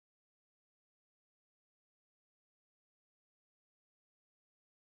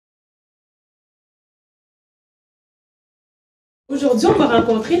Aujourd'hui, on va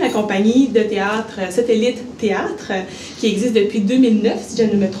rencontrer la compagnie de théâtre Satellite Théâtre, qui existe depuis 2009, si je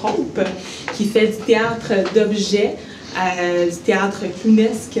ne me trompe, qui fait du théâtre d'objets, du théâtre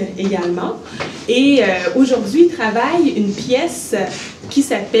clownesque également. Et aujourd'hui, ils travaillent une pièce qui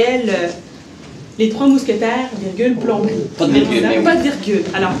s'appelle Les trois mousquetaires, virgule, plomberie. Pas de virgule. Pas de virgule.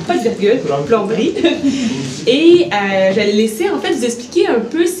 Alors, pas de virgule, plomberie. Et j'allais laisser en fait vous expliquer un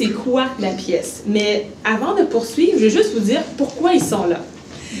peu c'est quoi la pièce. Mais avant de poursuivre, je vais juste vous dire pourquoi ils sont là.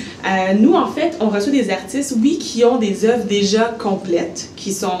 Nous, en fait, on reçoit des artistes, oui, qui ont des œuvres déjà complètes,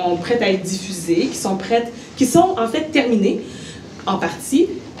 qui sont prêtes à être diffusées, qui sont en fait terminées en partie,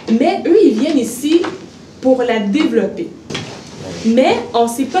 mais eux, ils viennent ici pour la développer. Mais on ne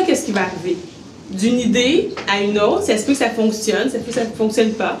sait pas qu'est-ce qui va arriver. D'une idée à une autre, ça se peut que ça fonctionne, ça se peut que ça ne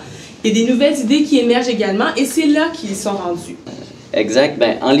fonctionne pas. Il y a des nouvelles idées qui émergent également, et c'est là qu'ils sont rendus. Exact.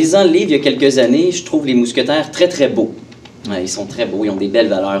 Ben, en lisant le livre il y a quelques années, je trouve les mousquetaires très, très beaux. Ouais, ils sont très beaux, ils ont des belles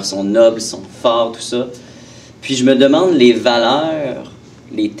valeurs, ils sont nobles, ils sont forts, tout ça. Puis je me demande les valeurs,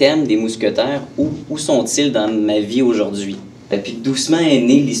 les thèmes des mousquetaires, où sont-ils dans ma vie aujourd'hui? Et puis doucement est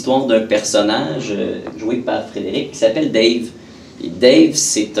née l'histoire d'un personnage joué par Frédéric qui s'appelle Dave. Et Dave,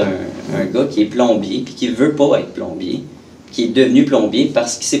 c'est un gars qui est plombier, puis qui ne veut pas être plombier, qui est devenu plombier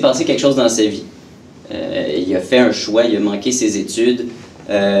parce qu'il s'est passé quelque chose dans sa vie. Il a fait un choix, il a manqué ses études,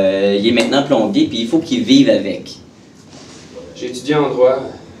 il est maintenant plombier, puis il faut qu'il vive avec. J'ai étudié en droit,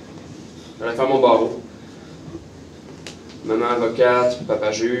 j'allais faire mon barreau. Maman avocate,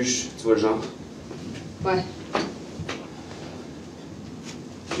 papa juge, tu vois le genre. Ouais.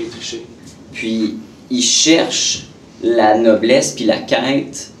 J'ai triché. Puis il cherche la noblesse puis la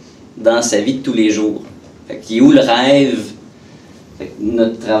quête dans sa vie de tous les jours. Fait qu'il est où le rêve? Fait que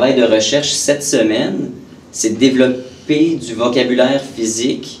notre travail de recherche cette semaine, c'est de développer du vocabulaire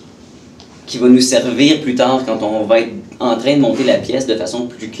physique qui va nous servir plus tard quand on va être en train de monter la pièce de façon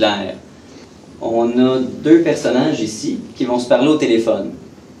plus claire. On a deux personnages ici qui vont se parler au téléphone.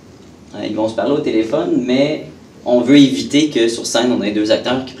 Ils vont se parler au téléphone, mais on veut éviter que sur scène, on ait deux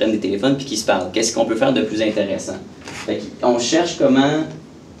acteurs qui prennent des téléphones puis qui se parlent. Qu'est-ce qu'on peut faire de plus intéressant? Fait qu'on cherche comment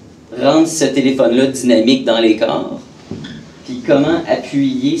rendre ce téléphone-là dynamique dans les corps, puis comment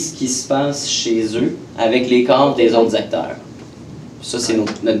appuyer ce qui se passe chez eux avec les corps des autres acteurs. Ça, c'est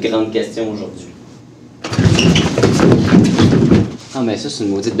notre grande question aujourd'hui. Ah, mais ça, c'est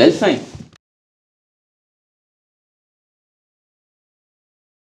une maudite belle fin.